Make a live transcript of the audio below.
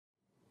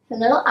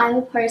Hello, I'm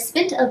a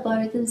participant of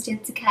Bollywood's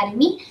Dance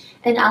Academy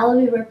and I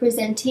will be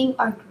representing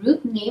our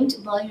group named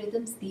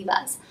Bollywood's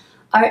Divas.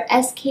 Our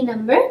SK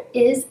number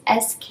is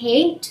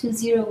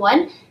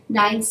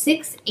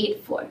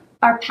SK2019684.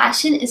 Our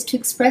passion is to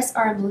express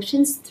our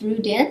emotions through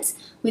dance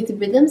with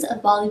rhythms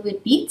of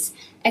Bollywood beats,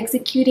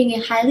 executing a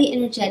highly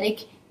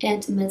energetic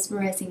and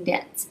mesmerizing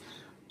dance.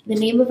 The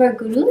name of our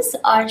gurus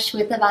are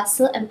Shweta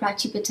Vasil and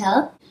Prachi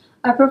Patel.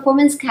 Our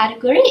performance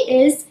category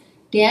is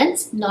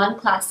Dance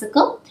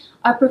Non-Classical.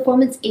 Our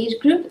performance age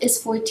group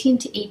is 14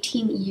 to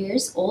 18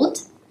 years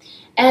old.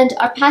 And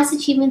our past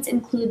achievements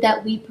include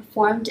that we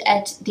performed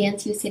at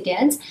Dance USA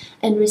Dance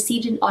and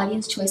received an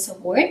Audience Choice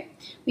Award.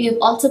 We have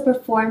also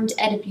performed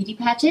at a beauty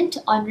pageant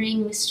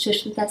honoring Ms.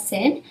 Shushmita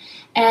Sen.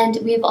 And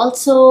we have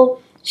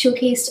also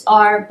showcased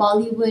our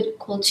Bollywood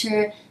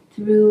culture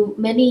through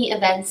many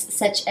events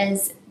such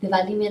as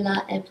Diwali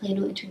Mela and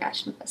Plano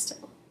International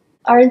Festival.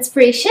 Our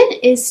inspiration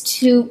is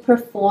to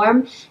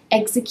perform,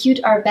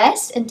 execute our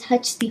best, and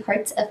touch the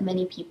hearts of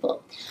many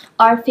people.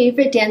 Our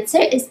favorite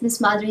dancer is Ms.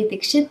 Madhuri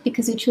Dixit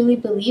because we truly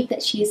believe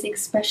that she is the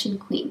expression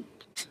queen.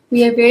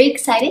 We are very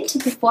excited to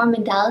perform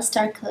in Dallas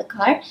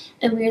StarKalakaar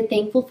and we are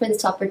thankful for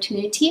this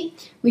opportunity.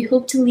 We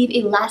hope to leave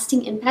a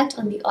lasting impact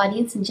on the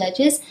audience and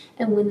judges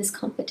and win this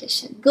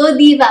competition. Go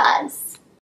Divas!